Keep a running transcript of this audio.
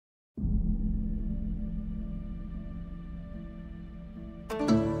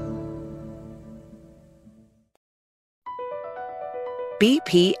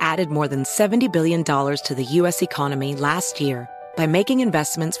BP added more than $70 billion to the U.S. economy last year by making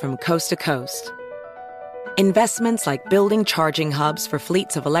investments from coast to coast. Investments like building charging hubs for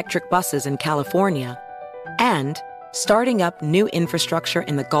fleets of electric buses in California and starting up new infrastructure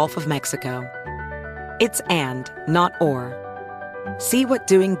in the Gulf of Mexico. It's and, not or. See what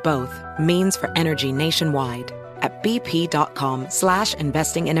doing both means for energy nationwide at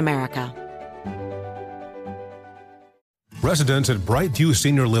bp.com/investing in America. Residents at Brightview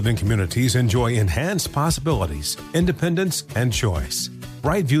Senior Living Communities enjoy enhanced possibilities, independence, and choice.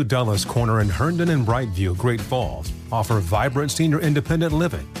 Brightview Dulles Corner in Herndon and Brightview, Great Falls, offer vibrant senior independent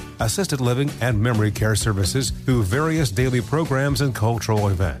living, assisted living, and memory care services through various daily programs and cultural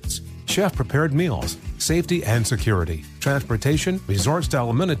events. Chef-prepared meals, safety and security, transportation, resort-style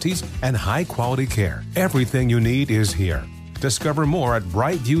amenities, and high-quality care. Everything you need is here. Discover more at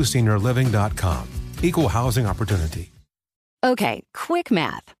brightviewseniorliving.com. Equal housing opportunity. Okay, quick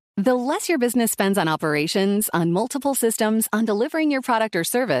math. The less your business spends on operations, on multiple systems, on delivering your product or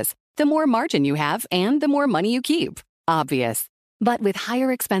service, the more margin you have and the more money you keep. Obvious. But with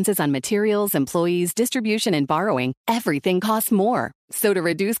higher expenses on materials, employees, distribution, and borrowing, everything costs more. So to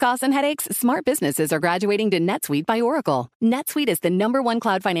reduce costs and headaches, smart businesses are graduating to NetSuite by Oracle. NetSuite is the #1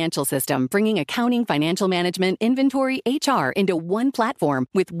 cloud financial system, bringing accounting, financial management, inventory, HR into one platform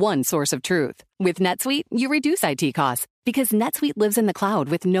with one source of truth. With NetSuite, you reduce IT costs because NetSuite lives in the cloud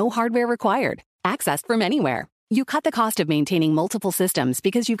with no hardware required, accessed from anywhere. You cut the cost of maintaining multiple systems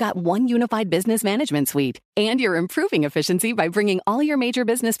because you've got one unified business management suite. And you're improving efficiency by bringing all your major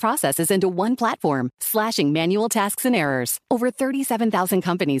business processes into one platform, slashing manual tasks and errors. Over 37,000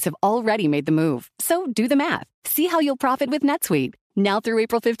 companies have already made the move. So do the math. See how you'll profit with NetSuite. Now through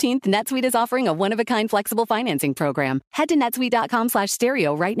April 15th, NetSuite is offering a one-of-a-kind flexible financing program. Head to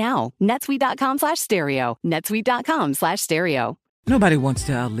netsuite.com/stereo right now. netsuite.com/stereo. netsuite.com/stereo. Nobody wants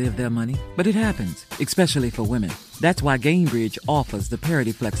to outlive their money, but it happens, especially for women. That's why Gainbridge offers the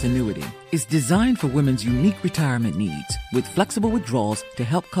Parity Flex annuity. It's designed for women's unique retirement needs, with flexible withdrawals to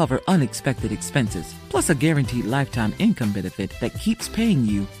help cover unexpected expenses, plus a guaranteed lifetime income benefit that keeps paying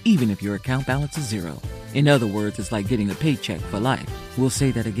you even if your account balance is zero. In other words, it's like getting a paycheck for life. We'll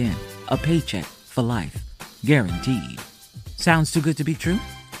say that again. A paycheck for life. Guaranteed. Sounds too good to be true?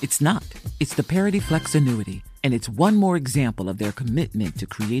 It's not. It's the Parity Flex annuity. And it's one more example of their commitment to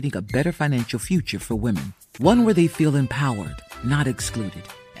creating a better financial future for women. One where they feel empowered, not excluded,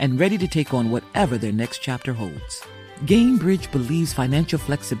 and ready to take on whatever their next chapter holds. Gainbridge believes financial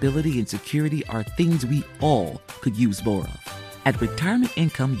flexibility and security are things we all could use more of. At retirement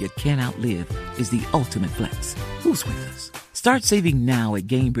income you can't outlive is the ultimate flex. Who's with us? Start saving now at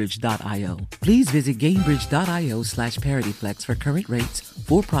Gainbridge.io. Please visit Gainbridge.io/ParityFlex for current rates,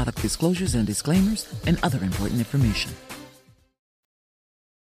 for product disclosures and disclaimers, and other important information.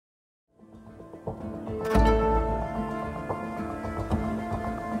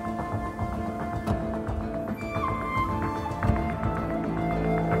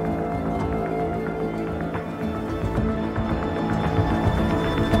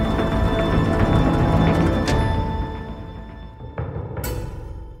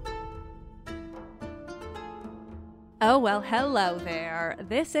 Oh, well, hello there.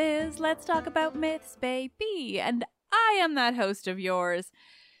 This is Let's Talk About Myths, baby. And I am that host of yours.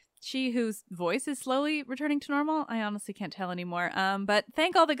 She whose voice is slowly returning to normal. I honestly can't tell anymore. But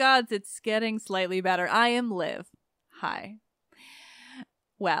thank all the gods, it's getting slightly better. I am Liv. Hi.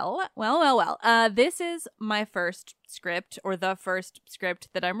 Well. This is my first script, or the first script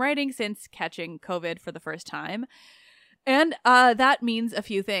that I'm writing since catching COVID for the first time. And that means a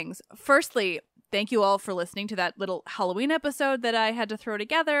few things. Firstly, thank you all for listening to that little Halloween episode that I had to throw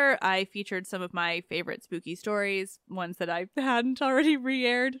together. I featured some of my favorite spooky stories, ones that I hadn't already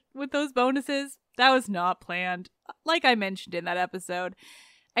re-aired with those bonuses. That was not planned. Like I mentioned in that episode,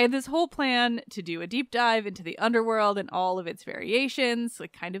 I had this whole plan to do a deep dive into the underworld and all of its variations,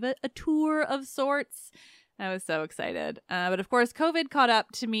 like kind of a tour of sorts. I was so excited. But of course, COVID caught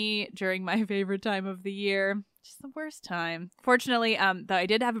up to me during my favorite time of the year. Just the worst time. Fortunately, though I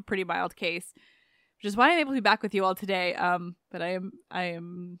did have a pretty mild case, which is why I'm able to be back with you all today. But I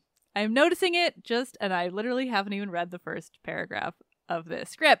am noticing it and I literally haven't even read the first paragraph of this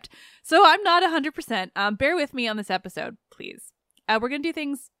script. So I'm not 100%. Bear with me on this episode, please. We're going to do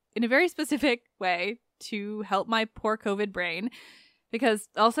things in a very specific way to help my poor COVID brain, because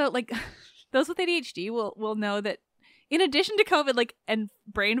also, like, those with ADHD will know that in addition to COVID, like, and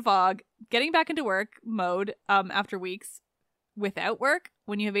brain fog, getting back into work mode after weeks without work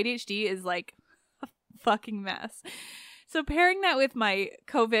when you have ADHD is like a fucking mess. So pairing that with my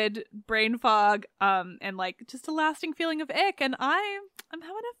COVID brain fog, and like just a lasting feeling of ick, and I'm having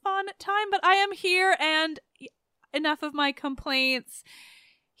a fun time, but I am here, and enough of my complaints.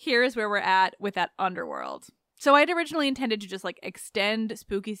 Here is where we're at with that underworld. So I'd originally intended to just like extend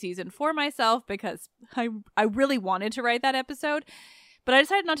spooky season for myself because I really wanted to write that episode, but I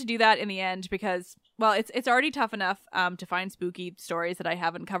decided not to do that in the end because, well, it's already tough enough to find spooky stories that I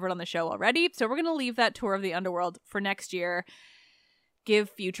haven't covered on the show already. So we're going to leave that tour of the underworld for next year. Give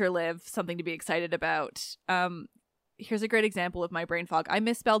future Liv something to be excited about. Here's a great example of my brain fog. I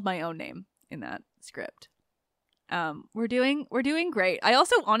misspelled my own name in that script. We're doing great. I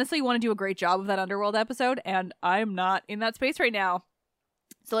also honestly want to do a great job of that underworld episode, and I'm not in that space right now.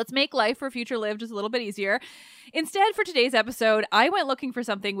 So let's make life for future Liv just a little bit easier. Instead, for today's episode, I went looking for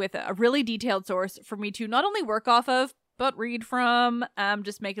something with a really detailed source for me to not only work off of, but read from,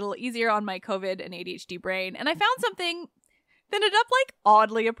 just make it a little easier on my COVID and ADHD brain. And I found something that ended up like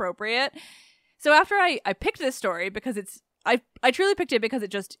oddly appropriate. So after I picked this story because I truly picked it because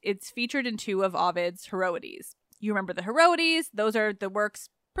it's featured in 2 of Ovid's Heroides. You remember the Heroides? Those are the works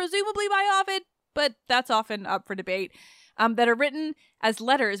presumably by Ovid, but that's often up for debate, that are written as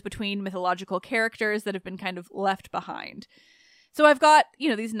letters between mythological characters that have been kind of left behind. So I've got,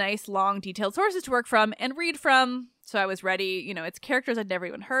 these nice, long, detailed sources to work from and read from. So I was ready. It's characters I'd never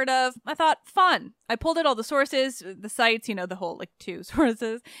even heard of. I thought, fun. I pulled out all the sources, the sites, the whole 2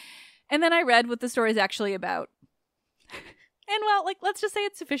 sources. And then I read what the story is actually about. And well, let's just say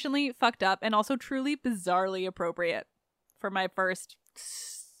it's sufficiently fucked up and also truly bizarrely appropriate for my first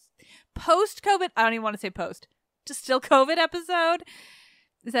post-COVID, I don't even want to say post, just still COVID episode.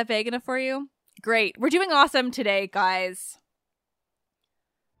 Is that vague enough for you? Great. We're doing awesome today, guys.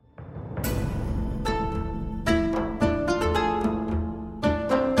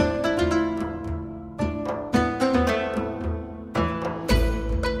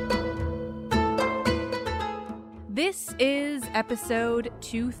 This is episode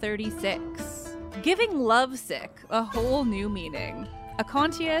 236, giving Lovesick a whole new meaning.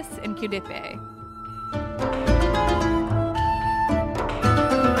 Acontius and Cydippe.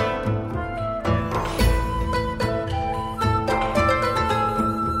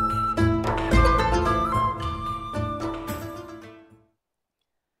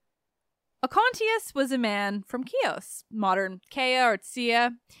 Acontius was a man from Chios, modern Kea or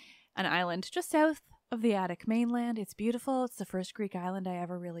Tsia, an island just south of the Attic mainland. It's beautiful. It's the first Greek island I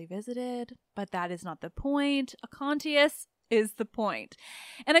ever really visited, but that is not the point. Acontius is the point.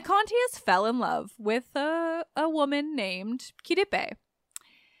 And Acontius fell in love with a woman named Cydippe.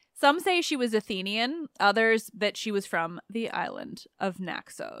 Some say she was Athenian, others that she was from the island of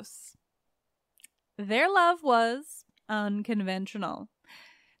Naxos. Their love was unconventional,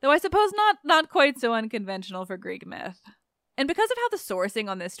 though I suppose not quite so unconventional for Greek myth. And because of how the sourcing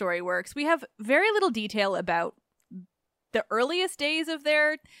on this story works, we have very little detail about the earliest days of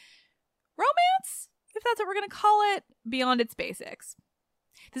their romance, if that's what we're going to call it, beyond its basics.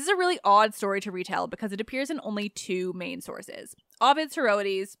 This is a really odd story to retell because it appears in only 2 main sources. Ovid's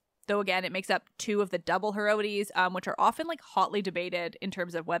Heroides, though again, it makes up 2 of the double Heroides, which are often hotly debated in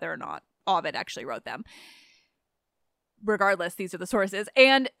terms of whether or not Ovid actually wrote them. Regardless, these are the sources.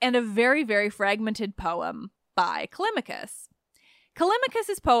 And a very, very fragmented poem by Callimachus.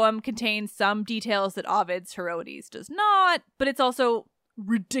 Callimachus' poem contains some details that Ovid's Heroides does not, but it's also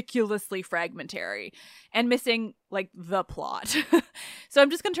ridiculously fragmentary and missing the plot. So I'm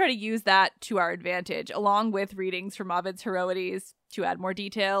just going to try to use that to our advantage, along with readings from Ovid's Heroides to add more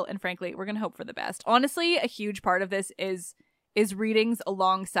detail. And frankly, we're going to hope for the best. Honestly, a huge part of this is readings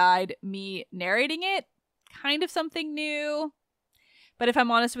alongside me narrating it. Kind of something new. But if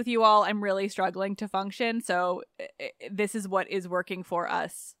I'm honest with you all, I'm really struggling to function. So this is what is working for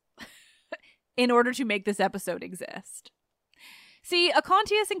us in order to make this episode exist. See,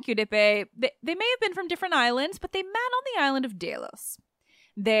 Acontius and Cydippe, they may have been from different islands, but they met on the island of Delos.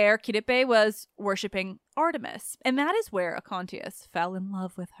 There, Cydippe was worshipping Artemis, and that is where Acontius fell in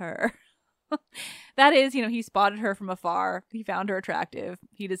love with her. That is, he spotted her from afar. He found her attractive.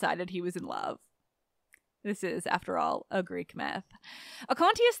 He decided he was in love. This is, after all, a Greek myth.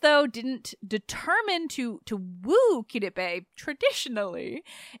 Acontius, though, didn't determine to woo Cydippe traditionally.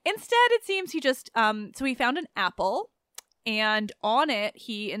 Instead, it seems he just, so he found an apple, and on it,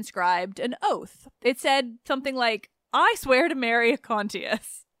 he inscribed an oath. It said something like, "I swear to marry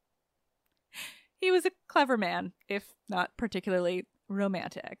Acontius." He was a clever man, if not particularly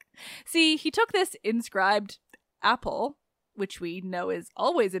romantic. See, he took this inscribed apple, which we know is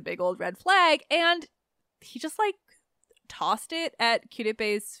always a big old red flag, and he just tossed it at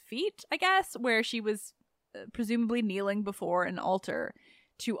Cydippe's feet, I guess, where she was presumably kneeling before an altar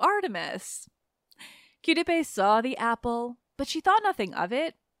to Artemis. Cydippe saw the apple, but she thought nothing of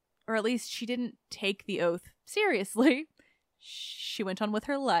it, or at least she didn't take the oath seriously. She went on with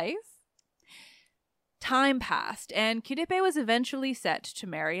her life. Time passed, and Cydippe was eventually set to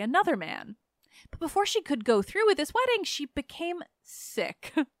marry another man. But before she could go through with this wedding, she became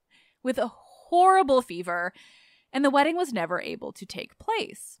sick with a horrible fever, and the wedding was never able to take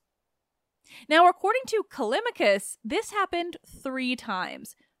place. Now, according to Callimachus, this happened 3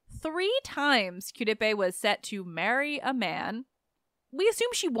 times. 3 times Cydippe was set to marry a man. We assume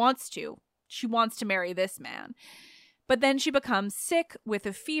she wants to. She wants to marry this man. But then she becomes sick with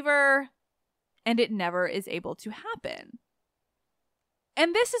a fever, and it never is able to happen.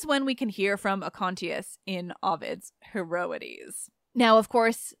 And this is when we can hear from Acontius in Ovid's Heroides. Now, of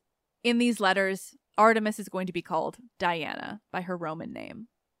course, in these letters, Artemis is going to be called Diana by her Roman name.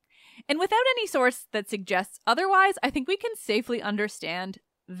 And without any source that suggests otherwise, I think we can safely understand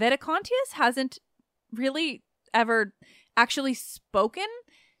that Acontius hasn't really ever actually spoken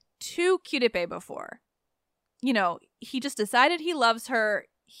to Cydippe before. You know, he just decided he loves her,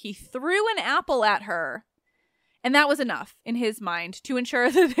 he threw an apple at her, and that was enough in his mind to ensure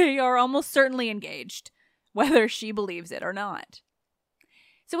that they are almost certainly engaged, whether she believes it or not.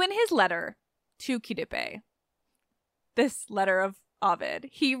 So in his letter to Cydippe, this letter of Ovid,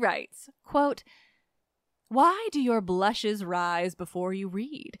 he writes, quote, "Why do your blushes rise before you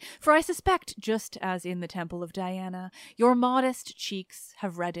read? For I suspect, just as in the temple of Diana, your modest cheeks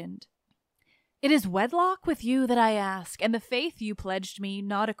have reddened. It is wedlock with you that I ask, and the faith you pledged me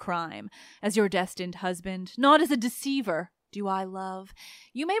not a crime. As your destined husband, not as a deceiver, do I love.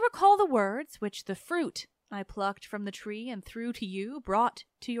 You may recall the words which the fruit I plucked from the tree and threw to you brought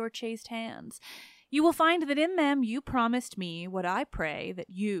to your chaste hands. You will find that in them you promised me what I pray that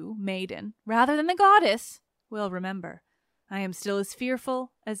you, maiden, rather than the goddess, will remember. I am still as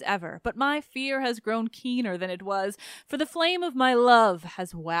fearful as ever, but my fear has grown keener than it was, for the flame of my love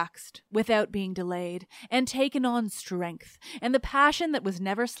has waxed without being delayed, and taken on strength, and the passion that was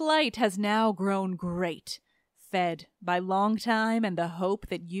never slight has now grown great, fed by long time and the hope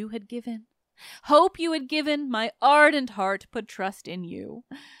that you had given. Hope you had given, my ardent heart put trust in you.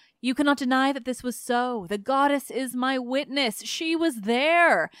 You cannot deny that this was so. The goddess is my witness. She was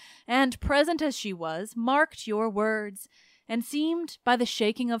there, and present as she was, marked your words, and seemed, by the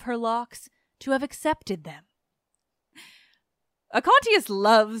shaking of her locks, to have accepted them." Acontius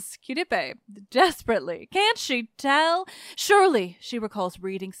loves Cydippe desperately. Can't she tell? Surely she recalls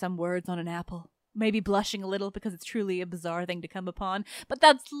reading some words on an apple, maybe blushing a little because it's truly a bizarre thing to come upon, but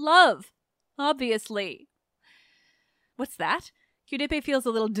that's love, obviously. What's that? Cydippe feels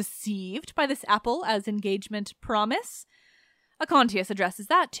a little deceived by this apple as engagement promise. Acontius addresses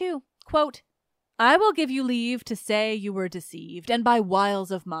that too. Quote, "I will give you leave to say you were deceived, and by wiles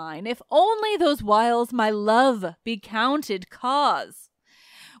of mine, if only those wiles my love be counted cause.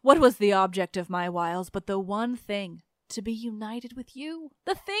 What was the object of my wiles but the one thing, to be united with you?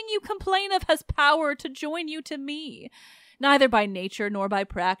 The thing you complain of has power to join you to me. Neither by nature nor by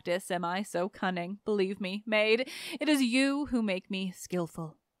practice am I so cunning, believe me, maid. It is you who make me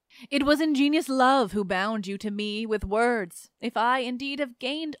skillful. It was ingenious love who bound you to me with words, if I indeed have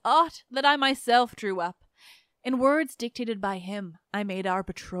gained aught that I myself drew up. In words dictated by him, I made our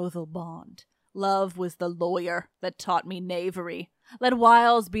betrothal bond. Love was the lawyer that taught me knavery. Let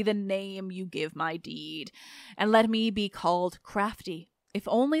wiles be the name you give my deed, and let me be called crafty, if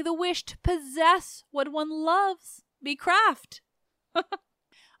only the wish to possess what one loves be craft."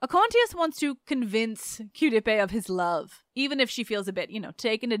 Acontius wants to convince Cydippe of his love, even if she feels a bit,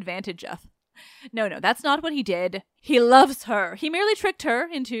 taken advantage of. No, that's not what he did. He loves her. He merely tricked her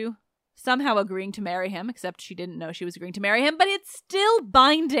into somehow agreeing to marry him, except she didn't know she was agreeing to marry him, but it's still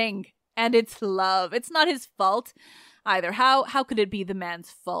binding, and it's love. It's not his fault either. How could it be the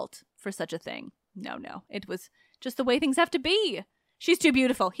man's fault for such a thing? No, it was just the way things have to be. She's too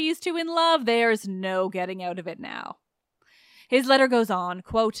beautiful. He's too in love. There's no getting out of it now. His letter goes on,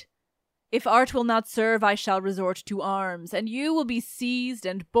 quote, "If art will not serve, I shall resort to arms, and you will be seized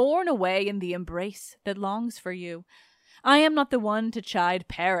and borne away in the embrace that longs for you. I am not the one to chide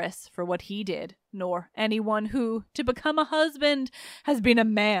Paris for what he did, nor anyone who, to become a husband, has been a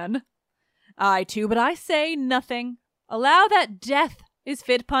man. I too, but I say nothing. Allow that death is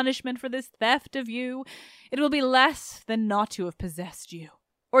fit punishment for this theft of you. It will be less than not to have possessed you.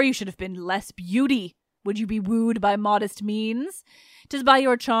 Or you should have been less beauty. Would you be wooed by modest means? 'Tis by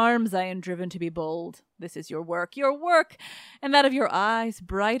your charms I am driven to be bold. This is your work, and that of your eyes,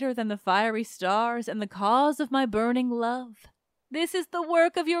 brighter than the fiery stars, and the cause of my burning love. This is the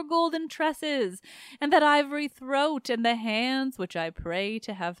work of your golden tresses, and that ivory throat, and the hands which I pray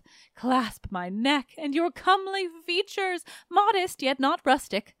to have clasp my neck, and your comely features, modest yet not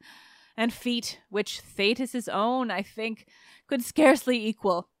rustic, and feet which Thetis' own, I think, could scarcely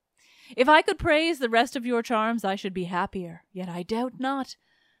equal. If I could praise the rest of your charms, I should be happier, yet I doubt not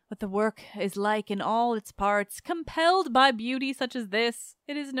what the work is like in all its parts. Compelled by beauty such as this,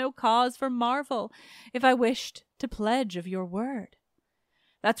 it is no cause for marvel, if I wished to pledge of your word.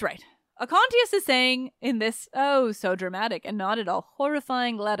 That's right. Acontius is saying in this, oh, so dramatic and not at all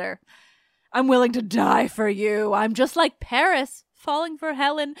horrifying letter, I'm willing to die for you. I'm just like Paris, falling for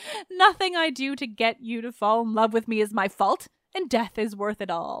Helen. Nothing I do to get you to fall in love with me is my fault, and death is worth it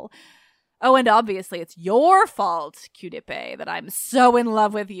all. Oh, and obviously it's your fault, Cydippe, that I'm so in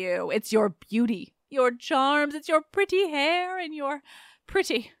love with you. It's your beauty, your charms, it's your pretty hair, and your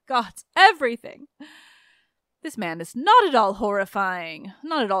pretty, gods, everything. This man is not at all horrifying,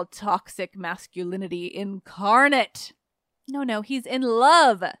 not at all toxic masculinity incarnate. No, he's in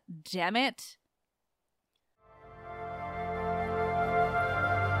love, damn it.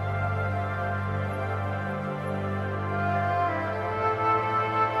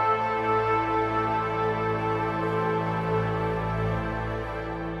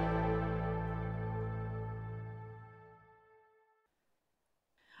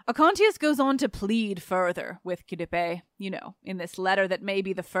 Acontius goes on to plead further with Cydippe, in this letter that may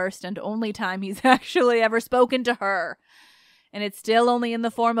be the first and only time he's actually ever spoken to her. And it's still only in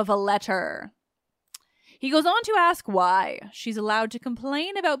the form of a letter. He goes on to ask why she's allowed to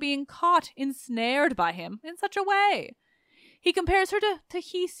complain about being caught, ensnared by him in such a way. He compares her to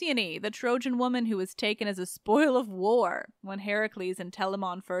Hesione, the Trojan woman who was taken as a spoil of war when Heracles and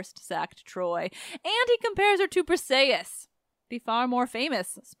Telamon first sacked Troy. And he compares her to Briseis, the far more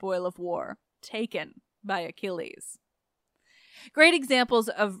famous spoil of war, taken by Achilles. Great examples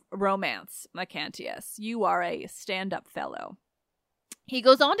of romance, Acontius. You are a stand-up fellow. He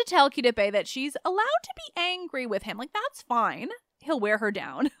goes on to tell Cydippe that she's allowed to be angry with him. That's fine. He'll wear her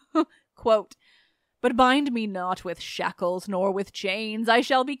down. Quote, but bind me not with shackles nor with chains. I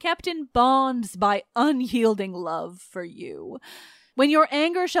shall be kept in bonds by unyielding love for you. When your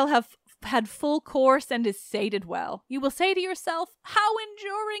anger shall have had full course and is sated well, you will say to yourself, how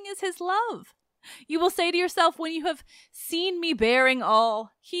enduring is his love? You will say to yourself, when you have seen me bearing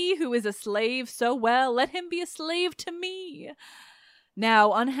all, he who is a slave so well, let him be a slave to me.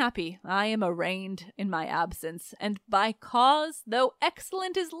 Now, unhappy, I am arraigned in my absence, and by cause, though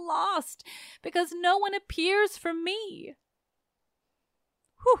excellent, is lost, because no one appears for me.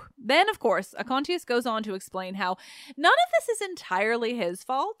 Then, of course, Acontius goes on to explain how none of this is entirely his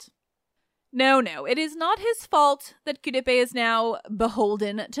fault. No, it is not his fault that Cydippe is now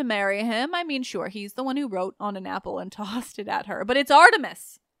beholden to marry him. I mean, sure, he's the one who wrote on an apple and tossed it at her, but it's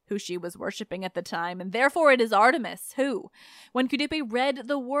Artemis who she was worshipping at the time, and therefore it is Artemis who, when Cydippe read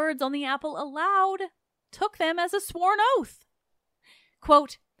the words on the apple aloud, took them as a sworn oath.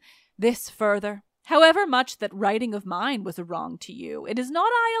 Quote, this further, however much that writing of mine was a wrong to you, it is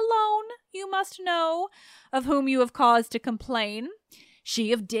not I alone, you must know, of whom you have cause to complain.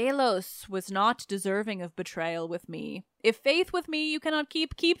 She of Delos was not deserving of betrayal with me. If faith with me you cannot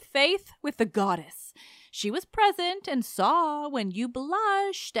keep faith with the goddess. She was present and saw when you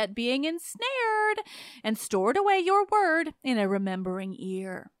blushed at being ensnared and stored away your word in a remembering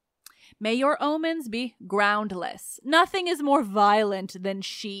ear. May your omens be groundless. Nothing is more violent than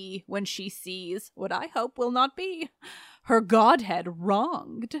she when she sees, what I hope will not be, her godhead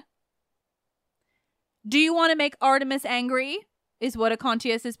wronged. Do you want to make Artemis angry? Is what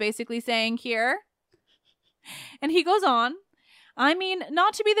Acontius is basically saying here. And he goes on, I mean,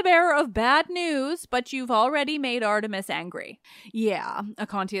 not to be the bearer of bad news, but you've already made Artemis angry. Yeah,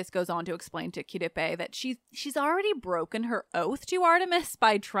 Acontius goes on to explain to Cydippe that she's already broken her oath to Artemis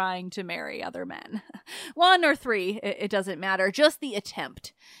by trying to marry other men. 1 or 3, it doesn't matter, just the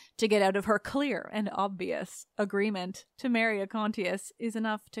attempt to get out of her clear and obvious agreement to marry Acontius is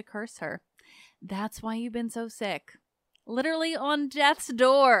enough to curse her. That's why you've been so sick. Literally on death's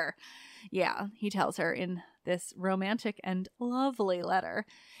door. Yeah, he tells her in this romantic and lovely letter.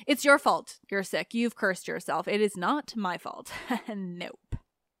 It's your fault. You're sick. You've cursed yourself. It is not my fault. Nope.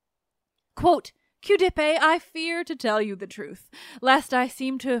 Quote, Cydippe, I fear to tell you the truth, lest I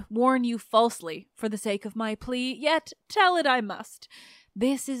seem to warn you falsely for the sake of my plea, yet tell it I must.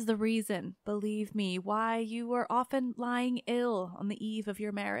 This is the reason, believe me, why you are often lying ill on the eve of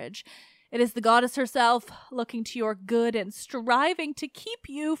your marriage. It is the goddess herself looking to your good and striving to keep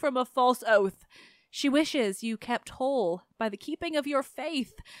you from a false oath. She wishes you kept whole by the keeping of your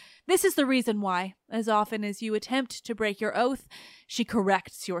faith. This is the reason why, as often as you attempt to break your oath, she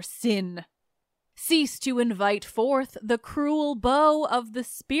corrects your sin. Cease to invite forth the cruel bow of the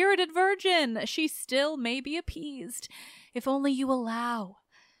spirited virgin. She still may be appeased, if only you allow.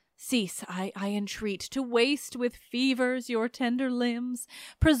 Cease, I entreat, to waste with fevers your tender limbs.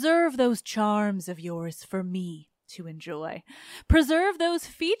 Preserve those charms of yours for me to enjoy. Preserve those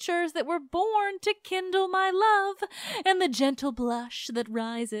features that were born to kindle my love, and the gentle blush that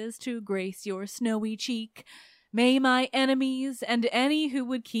rises to grace your snowy cheek. May my enemies and any who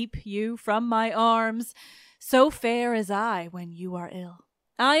would keep you from my arms, so fair as I when you are ill.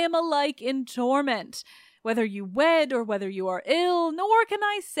 I am alike in torment, whether you wed or whether you are ill, nor can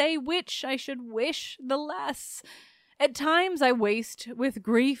I say which I should wish the less. At times I waste with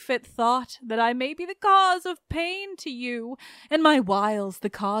grief at thought that I may be the cause of pain to you, and my wiles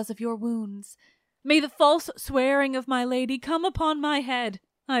the cause of your wounds. May the false swearing of my lady come upon my head,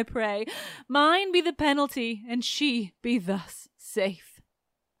 I pray. Mine be the penalty, and she be thus safe.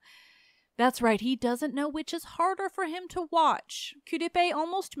 That's right, he doesn't know which is harder for him to watch. Cydippe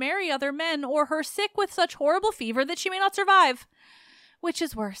almost marry other men, or her sick with such horrible fever that she may not survive. Which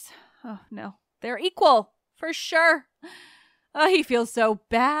is worse? Oh, no. They're equal, for sure. He feels so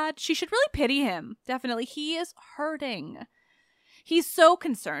bad. She should really pity him. Definitely. He is hurting. He's so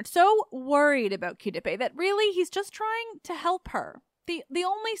concerned, so worried about Cydippe that really he's just trying to help her. The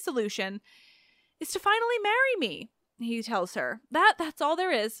only solution is to finally marry me, he tells her. That's all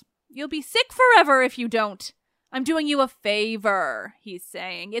there is. You'll be sick forever if you don't. I'm doing you a favor, he's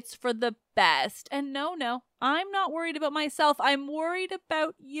saying. It's for the best. And no, I'm not worried about myself. I'm worried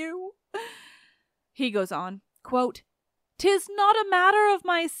about you. He goes on, quote, "'Tis not a matter of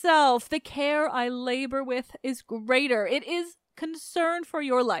myself. The care I labor with is greater. It is concern for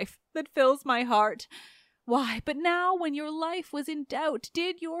your life that fills my heart. Why, but now when your life was in doubt,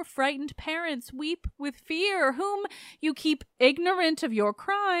 did your frightened parents weep with fear, whom you keep ignorant of your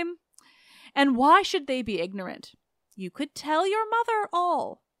crime? And why should they be ignorant? You could tell your mother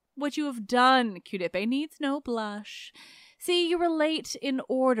all. What you have done, Cydippe, needs no blush. See, you relate in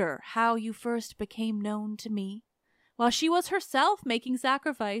order how you first became known to me, while she was herself making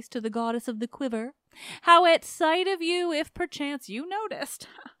sacrifice to the goddess of the quiver, how at sight of you, if perchance you noticed,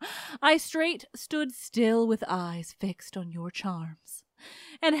 I straight stood still with eyes fixed on your charms,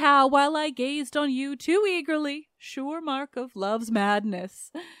 and how, while I gazed on you too eagerly, sure mark of love's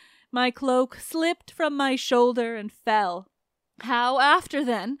madness, my cloak slipped from my shoulder and fell. How after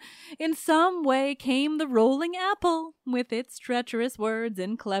then, in some way came the rolling apple, with its treacherous words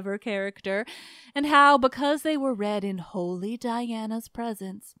and clever character, and how, because they were read in holy Diana's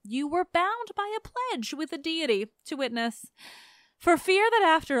presence, you were bound by a pledge with the deity to witness. For fear that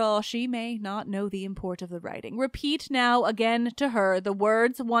after all she may not know the import of the writing, repeat now again to her the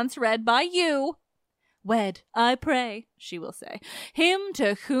words once read by you. Wed, I pray, she will say, him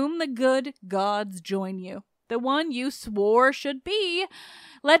to whom the good gods join you. The one you swore should be.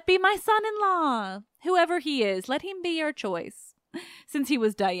 Let be my son-in-law. Whoever he is, let him be your choice, since he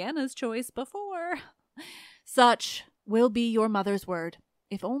was Diana's choice before. Such will be your mother's word,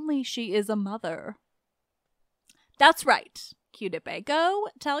 if only she is a mother. That's right, Cydippe. Go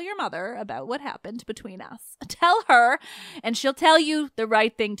tell your mother about what happened between us. Tell her, and she'll tell you the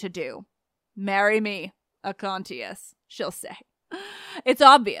right thing to do. Marry me, Acontius, she'll say. It's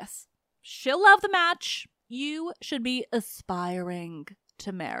obvious. She'll love the match. You should be aspiring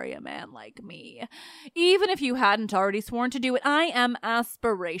to marry a man like me. Even if you hadn't already sworn to do it, I am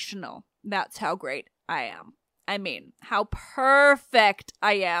aspirational. That's how great I am. I mean, how perfect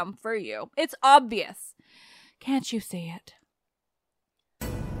I am for you. It's obvious. Can't you see it?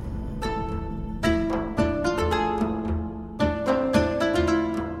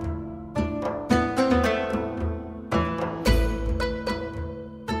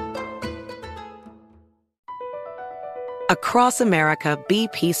 Across America,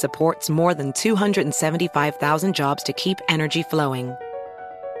 BP supports more than 275,000 jobs to keep energy flowing.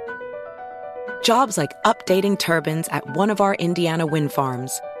 Jobs like updating turbines at one of our Indiana wind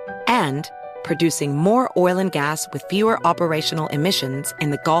farms and producing more oil and gas with fewer operational emissions in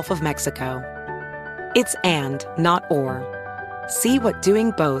the Gulf of Mexico. It's and, not or. See what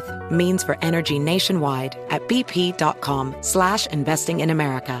doing both means for energy nationwide at bp.com/investing in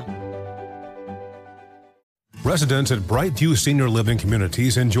America. Residents at Brightview Senior Living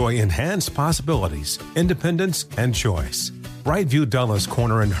Communities enjoy enhanced possibilities, independence, and choice. Brightview Dulles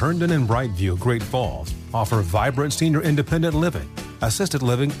Corner in Herndon and Brightview, Great Falls, offer vibrant senior independent living, assisted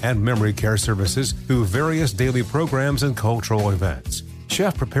living, and memory care services through various daily programs and cultural events.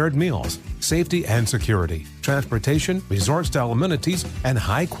 Chef-prepared meals, safety and security, transportation, resort-style amenities, and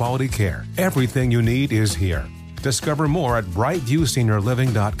high-quality care. Everything you need is here. Discover more at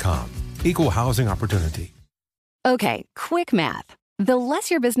brightviewseniorliving.com. Equal housing opportunity. Okay, quick math. The less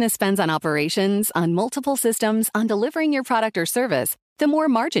your business spends on operations, on multiple systems, on delivering your product or service, the more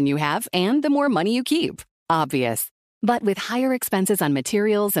margin you have and the more money you keep. Obvious. But with higher expenses on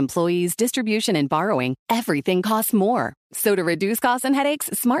materials, employees, distribution, and borrowing, everything costs more. So to reduce costs and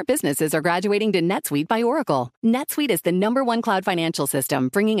headaches, smart businesses are graduating to NetSuite by Oracle. NetSuite is the #1 cloud financial system,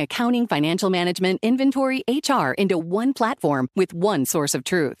 bringing accounting, financial management, inventory, HR into one platform with one source of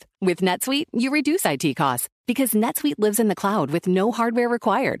truth. With NetSuite, you reduce IT costs because NetSuite lives in the cloud with no hardware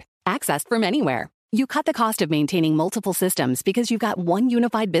required, accessed from anywhere. You cut the cost of maintaining multiple systems because you've got one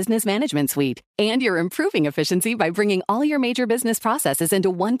unified business management suite. And you're improving efficiency by bringing all your major business processes into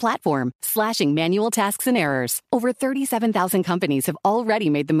one platform, slashing manual tasks and errors. Over 37,000 companies have already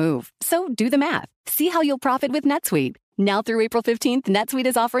made the move. So do the math. See how you'll profit with NetSuite. Now through April 15th, NetSuite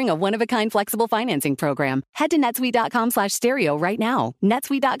is offering a one-of-a-kind flexible financing program. Head to netsuite.com/stereo right now.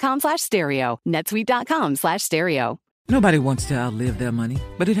 netsuite.com/stereo. netsuite.com/stereo. Nobody wants to outlive their money,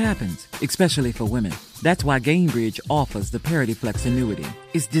 but it happens, especially for women. That's why Gainbridge offers the Parity Flex annuity.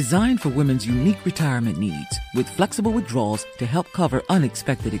 It's designed for women's unique retirement needs, with flexible withdrawals to help cover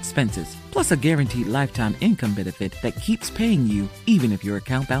unexpected expenses, plus a guaranteed lifetime income benefit that keeps paying you even if your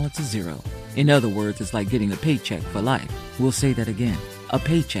account balance is zero. In other words, it's like getting a paycheck for life. We'll say that again. A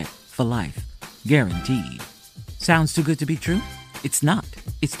paycheck for life. Guaranteed. Sounds too good to be true? It's not.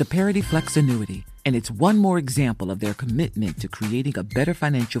 It's the Parity Flex annuity. And it's one more example of their commitment to creating a better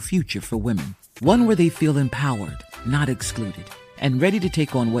financial future for women. One where they feel empowered, not excluded, and ready to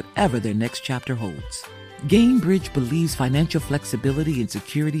take on whatever their next chapter holds. Gainbridge believes financial flexibility and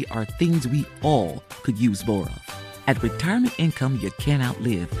security are things we all could use more of. At retirement income you can't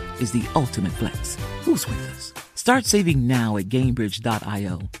outlive is the ultimate flex. Who's with us? Start saving now at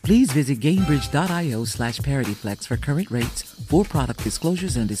Gainbridge.io. Please visit Gainbridge.io/ParityFlex for current rates, for product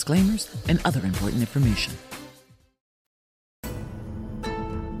disclosures and disclaimers, and other important information.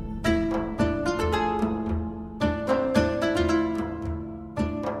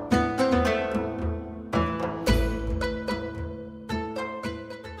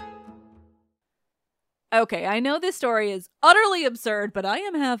 Okay, I know this story is utterly absurd, but I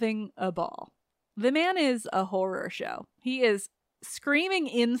am having a ball. The man is a horror show. He is screaming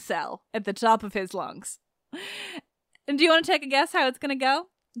incel at the top of his lungs. And do you want to take a guess how it's going to go?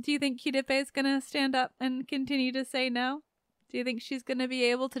 Do you think Cydippe is going to stand up and continue to say no? Do you think she's going to be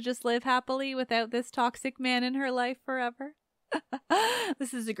able to just live happily without this toxic man in her life forever?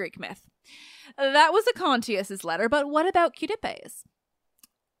 This is a Greek myth. That was Acontius' letter, but what about Cydippe's?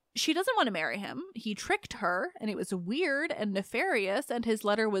 She doesn't want to marry him. He tricked her, and it was weird and nefarious, and his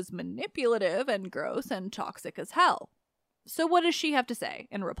letter was manipulative and gross and toxic as hell. So what does she have to say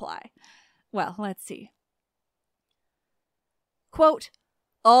in reply? Well, let's see. Quote,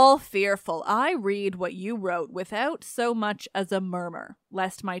 "All fearful, I read what you wrote without so much as a murmur,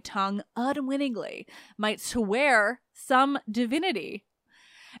 lest my tongue unwittingly might swear some divinity.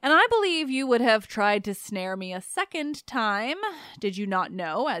 And I believe you would have tried to snare me a second time. Did you not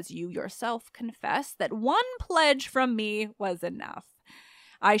know, as you yourself confess, that one pledge from me was enough?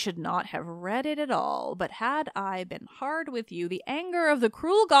 I should not have read it at all, but had I been hard with you, the anger of the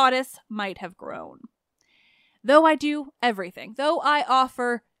cruel goddess might have grown. Though I do everything, though I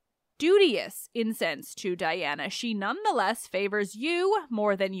offer duteous incense to Diana, she nonetheless favors you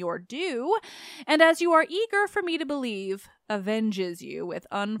more than your due, and as you are eager for me to believe, avenges you with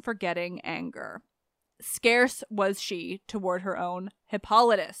unforgetting anger. Scarce was she toward her own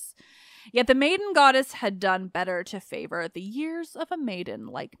Hippolytus. Yet the maiden goddess had done better to favor the years of a maiden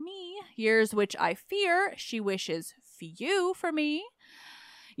like me, years which I fear she wishes few for me."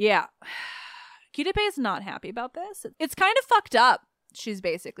 Yeah, Cydippe is not happy about this. It's kind of fucked up, she's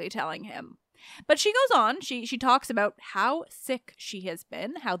basically telling him. But she goes on, she talks about how sick she has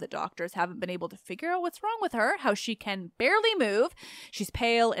been, how the doctors haven't been able to figure out what's wrong with her, how she can barely move, she's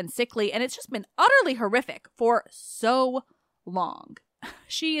pale and sickly, and it's just been utterly horrific for so long.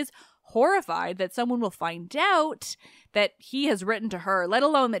 She is horrified that someone will find out that he has written to her, let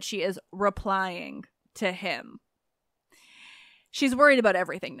alone that she is replying to him. She's worried about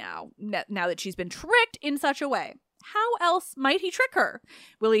everything now that she's been tricked in such a way. How else might he trick her?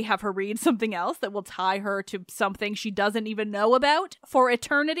 Will he have her read something else that will tie her to something she doesn't even know about for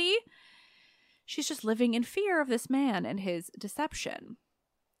eternity? She's just living in fear of this man and his deception.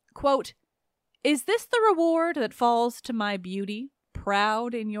 Quote, "Is this the reward that falls to my beauty,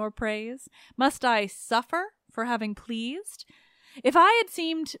 proud in your praise? Must I suffer for having pleased? If I had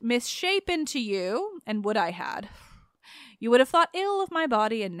seemed misshapen to you, and would I had, you would have thought ill of my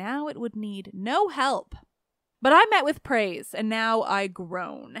body, and now it would need no help. But I met with praise, and now I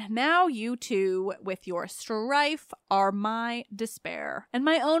groan. Now you too, with your strife, are my despair, and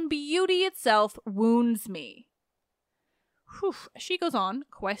my own beauty itself wounds me. Whew. She goes on,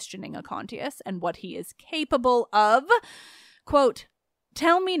 questioning Acontius and what he is capable of. Quote,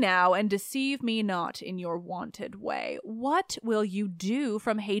 "Tell me now, and deceive me not in your wonted way. What will you do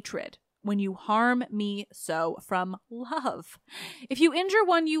from hatred when you harm me so from love? If you injure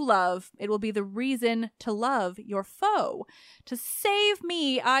one you love, it will be the reason to love your foe. To save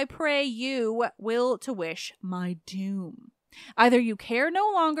me, I pray you, will to wish my doom. Either you care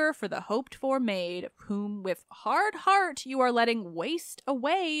no longer for the hoped-for maid, whom with hard heart you are letting waste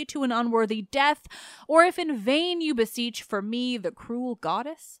away to an unworthy death, or if in vain you beseech for me the cruel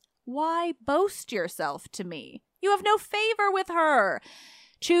goddess, why boast yourself to me? You have no favor with her.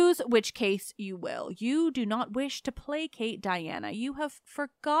 Choose which case you will. You do not wish to placate Diana. You have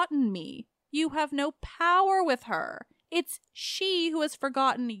forgotten me. You have no power with her. It's she who has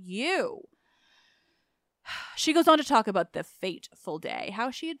forgotten you." She goes on to talk about the fateful day,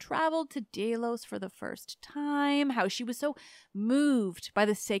 how she had traveled to Delos for the first time, how she was so moved by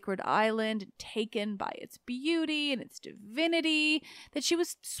the sacred island and taken by its beauty and its divinity that she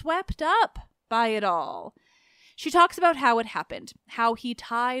was swept up by it all. She talks about how it happened, how he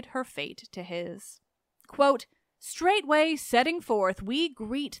tied her fate to his. Quote, "Straightway setting forth, we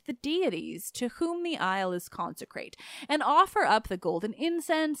greet the deities to whom the isle is consecrate, and offer up the golden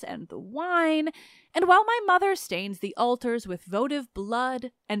incense and the wine. And while my mother stains the altars with votive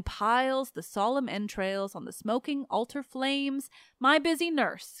blood and piles the solemn entrails on the smoking altar flames, my busy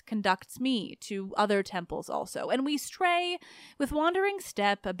nurse conducts me to other temples also, and we stray with wandering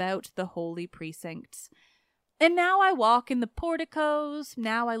step about the holy precincts. And now I walk in the porticos,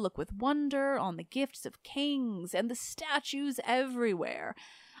 now I look with wonder on the gifts of kings and the statues everywhere.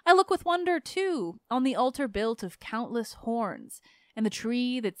 I look with wonder, too, on the altar built of countless horns, and the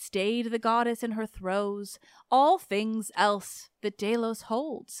tree that stayed the goddess in her throes, all things else that Delos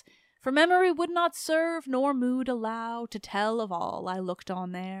holds. For memory would not serve, nor mood allow, to tell of all I looked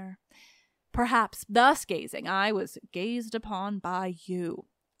on there. Perhaps, thus gazing, I was gazed upon by you,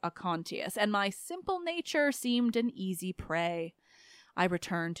 Acontius, and my simple nature seemed an easy prey. I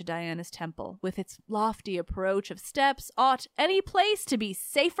returned to Diana's temple. With its lofty approach of steps, ought any place to be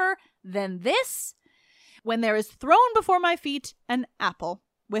safer than this? When there is thrown before my feet an apple,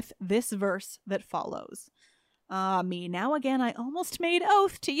 with this verse that follows. Ah me, now again I almost made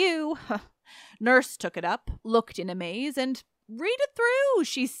oath to you. Nurse took it up, looked in amaze, and read it through,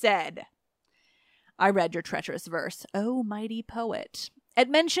 she said. I read your treacherous verse, O mighty poet. At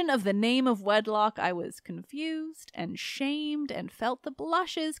mention of the name of wedlock, I was confused and shamed and felt the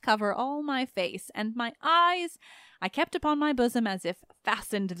blushes cover all my face, and my eyes I kept upon my bosom as if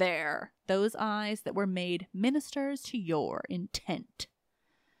fastened there, those eyes that were made ministers to your intent.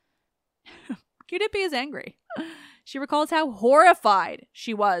 Cydippe is angry. She recalls how horrified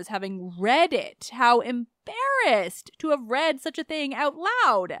she was having read it, how embarrassed to have read such a thing out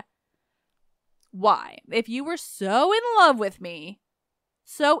loud. Why, if you were so in love with me,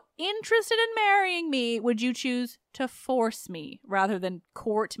 so interested in marrying me, would you choose to force me rather than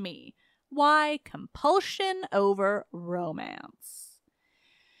court me? Why compulsion over romance?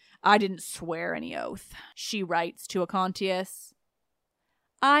 I didn't swear any oath, she writes to Acontius.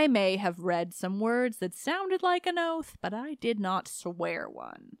 I may have read some words that sounded like an oath, but I did not swear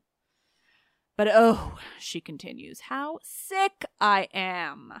one. But oh, she continues, how sick I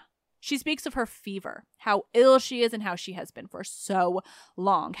am. She speaks of her fever, how ill she is and how she has been for so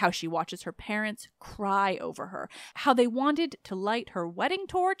long, how she watches her parents cry over her, how they wanted to light her wedding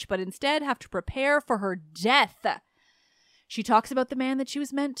torch but instead have to prepare for her death. She talks about the man that she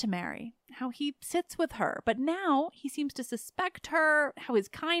was meant to marry, how he sits with her, but now he seems to suspect her, how his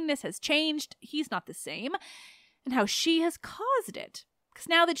kindness has changed, he's not the same, and how she has caused it. Because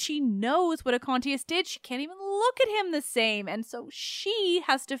now that she knows what Acontius did, she can't even look at him the same, and so she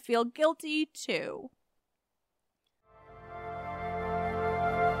has to feel guilty too.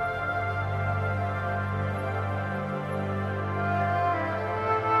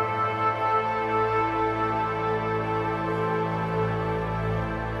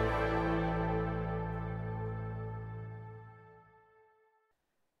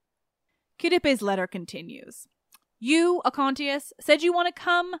 Cydippe's letter continues. You, Acontius, said you want to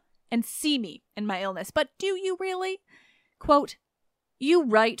come and see me in my illness, but do you really? Quote, you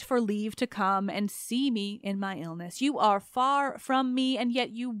write for leave to come and see me in my illness. You are far from me, and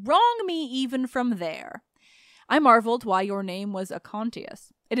yet you wrong me even from there. I marveled why your name was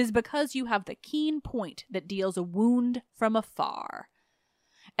Acontius. It is because you have the keen point that deals a wound from afar.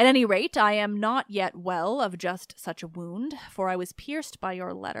 At any rate, I am not yet well of just such a wound, for I was pierced by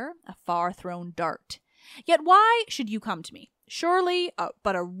your letter, a far-thrown dart. Yet why should you come to me? Surely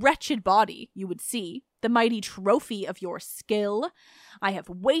but a wretched body you would see, the mighty trophy of your skill. I have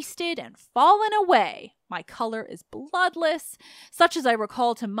wasted and fallen away. My color is bloodless. Such as I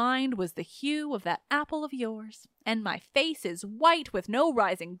recall to mind was the hue of that apple of yours. And my face is white with no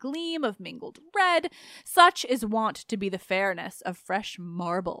rising gleam of mingled red. Such is wont to be the fairness of fresh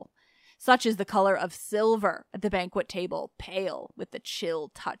marble. Such is the color of silver at the banquet table, pale with the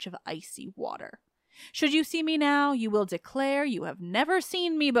chill touch of icy water. Should you see me now, you will declare you have never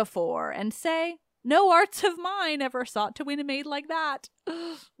seen me before, and say, no arts of mine ever sought to win a maid like that.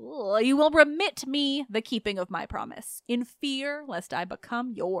 You will remit me the keeping of my promise, in fear lest I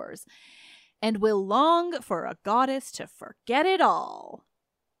become yours, and will long for a goddess to forget it all.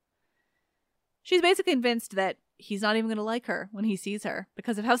 She's basically convinced that he's not even going to like her when he sees her,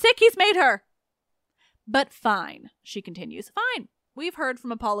 because of how sick he's made her. But fine, she continues, fine. We've heard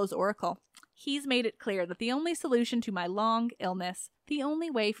from Apollo's oracle. He's made it clear that the only solution to my long illness, the only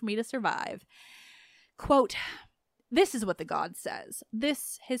way for me to survive, quote, this is what the god says,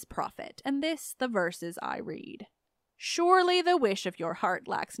 this his prophet, and this the verses I read. Surely the wish of your heart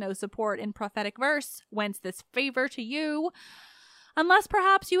lacks no support in prophetic verse, whence this favor to you, unless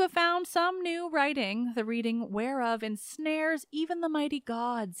perhaps you have found some new writing, the reading whereof ensnares even the mighty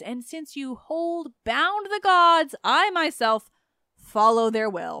gods, and since you hold bound the gods, I myself follow their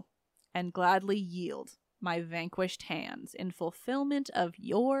will, and gladly yield my vanquished hands in fulfillment of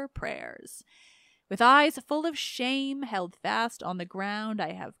your prayers. With eyes full of shame held fast on the ground,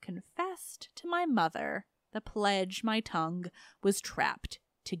 I have confessed to my mother the pledge my tongue was trapped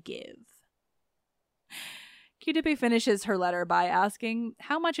to give. Cydippe finishes her letter by asking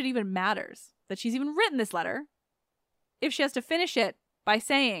how much it even matters that she's even written this letter, if she has to finish it by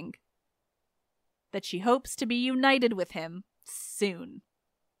saying that she hopes to be united with him soon.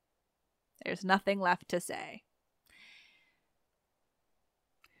 There's nothing left to say.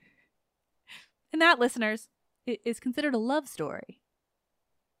 And that, listeners, is considered a love story.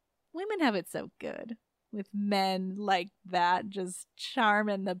 Women have it so good with men like that, just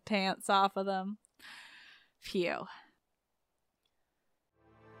charming the pants off of them. Phew.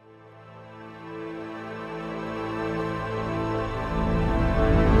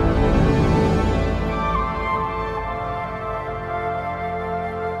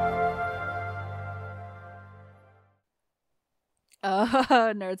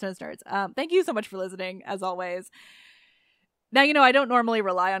 Nerds. Thank you so much for listening, as always. Now, I don't normally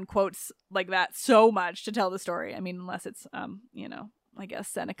rely on quotes like that so much to tell the story. I mean, unless it's, I guess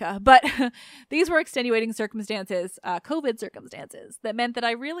Seneca. But these were extenuating circumstances, COVID circumstances, that meant that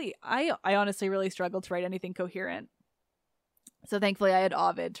I honestly really struggled to write anything coherent. So thankfully I had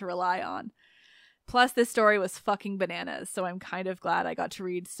Ovid to rely on. Plus, this story was fucking bananas, so I'm kind of glad I got to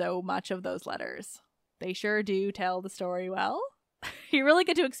read so much of those letters. They sure do tell the story well. You really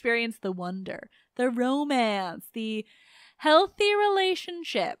get to experience the wonder, the romance, the healthy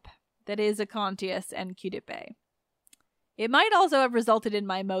relationship that is Acontius and Cydippe. It might also have resulted in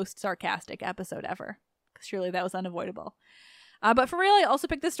my most sarcastic episode ever, because surely that was unavoidable. But for real, I also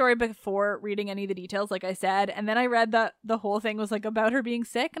picked this story before reading any of the details, like I said, and then I read that the whole thing was about her being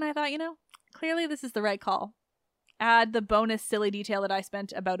sick, and I thought, clearly this is the right call. Add the bonus silly detail that I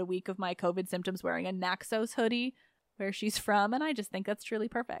spent about a week of my COVID symptoms wearing a Naxos hoodie where she's from, and I just think that's truly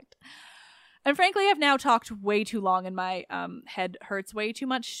perfect. And frankly, I've now talked way too long and my head hurts way too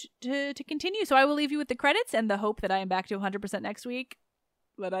much to continue, so I will leave you with the credits and the hope that I am back to 100% next week.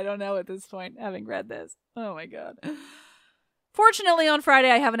 But I don't know at this point, having read this. Oh my god. Fortunately, on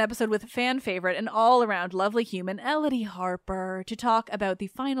Friday, I have an episode with fan favorite and all-around lovely human Elodie Harper to talk about the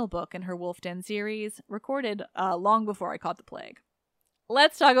final book in her Wolf Den series, recorded long before I caught the plague.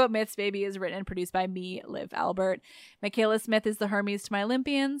 Let's Talk About Myths, Baby is written and produced by me, Liv Albert. Michaela Smith is the Hermes to my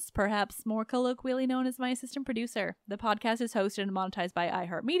Olympians, perhaps more colloquially known as my assistant producer. The podcast is hosted and monetized by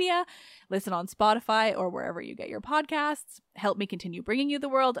iHeartMedia. Listen on Spotify or wherever you get your podcasts. Help me continue bringing you the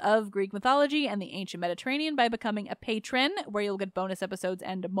world of Greek mythology and the ancient Mediterranean by becoming a patron, where you'll get bonus episodes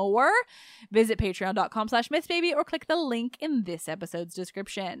and more. Visit patreon.com/mythsbaby or click the link in this episode's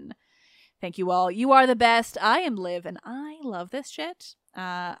description. Thank you all. You are the best. I am Liv, and I love this shit.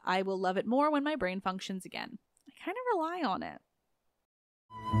 I will love it more when my brain functions again. I kind of rely on it.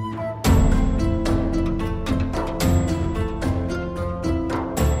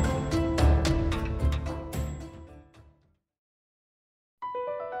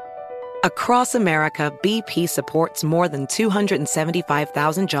 Across America, BP supports more than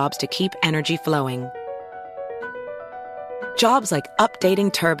 275,000 jobs to keep energy flowing. Jobs like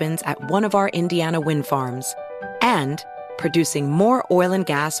updating turbines at one of our Indiana wind farms and producing more oil and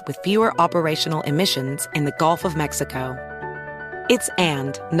gas with fewer operational emissions in the Gulf of Mexico. It's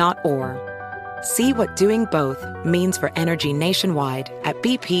and, not or. See what doing both means for energy nationwide at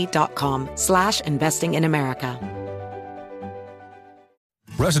bp.com/investing in America.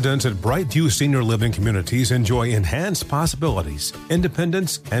 Residents at Brightview Senior Living Communities enjoy enhanced possibilities,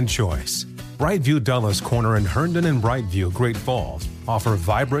 independence, and choice. Brightview Dulles Corner in Herndon and Brightview, Great Falls, offer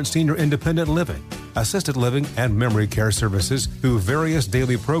vibrant senior independent living, assisted living, and memory care services through various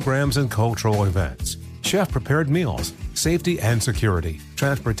daily programs and cultural events. Chef-prepared meals, safety and security,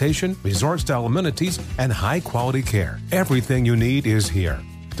 transportation, resort-style amenities, and high-quality care. Everything you need is here.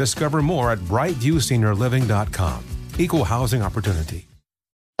 Discover more at brightviewseniorliving.com. Equal housing opportunity.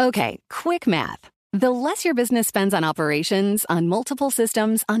 Okay, quick math. The less your business spends on operations, on multiple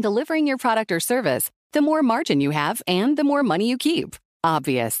systems, on delivering your product or service, the more margin you have and the more money you keep.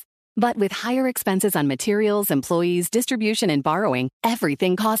 Obvious. But with higher expenses on materials, employees, distribution, and borrowing,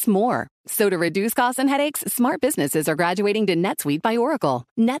 everything costs more. So to reduce costs and headaches, smart businesses are graduating to NetSuite by Oracle.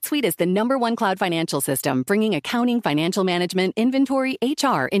 NetSuite is the #1 cloud financial system, bringing accounting, financial management, inventory,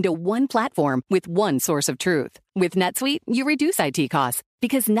 HR into one platform with one source of truth. With NetSuite, you reduce IT costs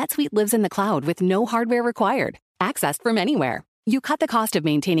because NetSuite lives in the cloud with no hardware required, accessed from anywhere. You cut the cost of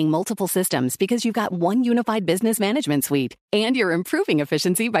maintaining multiple systems because you've got one unified business management suite. And you're improving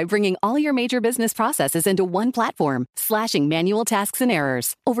efficiency by bringing all your major business processes into one platform, slashing manual tasks and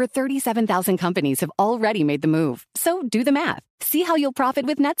errors. Over 37,000 companies have already made the move. So do the math. See how you'll profit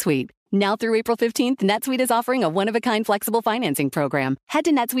with NetSuite. Now through April 15th, NetSuite is offering a one-of-a-kind flexible financing program. Head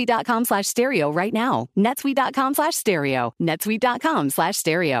to netsuite.com/stereo right now. netsuite.com/stereo.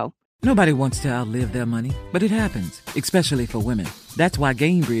 netsuite.com/stereo. Nobody wants to outlive their money, but it happens, especially for women. That's why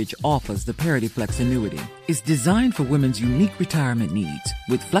Gainbridge offers the Parity Flex annuity. It's designed for women's unique retirement needs,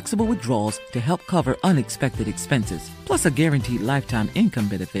 with flexible withdrawals to help cover unexpected expenses, plus a guaranteed lifetime income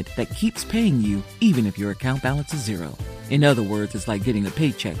benefit that keeps paying you even if your account balance is zero. In other words, it's like getting a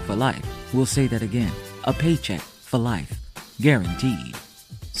paycheck for life. We'll say that again. A paycheck for life. Guaranteed.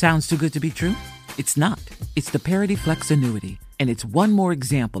 Sounds too good to be true? It's not. It's the Parity Flex annuity. And it's one more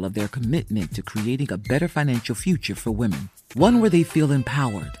example of their commitment to creating a better financial future for women. One where they feel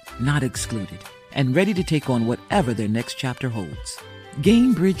empowered, not excluded, and ready to take on whatever their next chapter holds.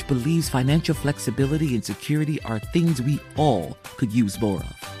 Gainbridge believes financial flexibility and security are things we all could use more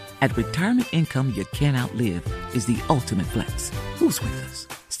of. At retirement income you can't outlive is the ultimate flex. Who's with us?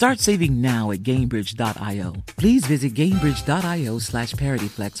 Start saving now at Gainbridge.io. Please visit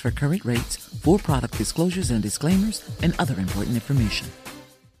Gainbridge.io/ParityFlex for current rates, for product disclosures and disclaimers, and other important information.